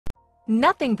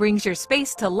Nothing brings your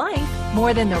space to life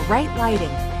more than the right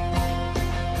lighting.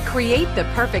 Create the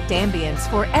perfect ambience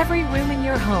for every room in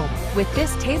your home with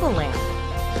this table lamp.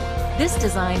 This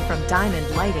design from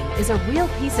Dimond Lighting is a real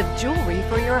piece of jewelry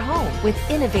for your home with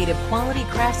innovative quality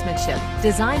craftsmanship,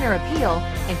 designer appeal,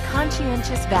 and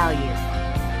conscientious value.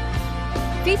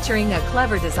 Featuring a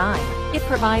clever design, it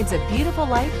provides a beautiful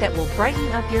light that will brighten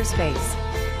up your space.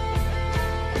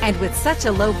 And with such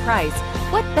a low price,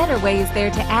 what better way is there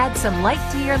to add some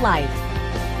light to your life?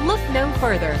 Look no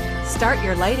further. Start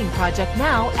your lighting project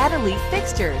now at Elite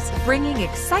Fixtures, bringing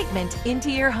excitement into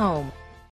your home.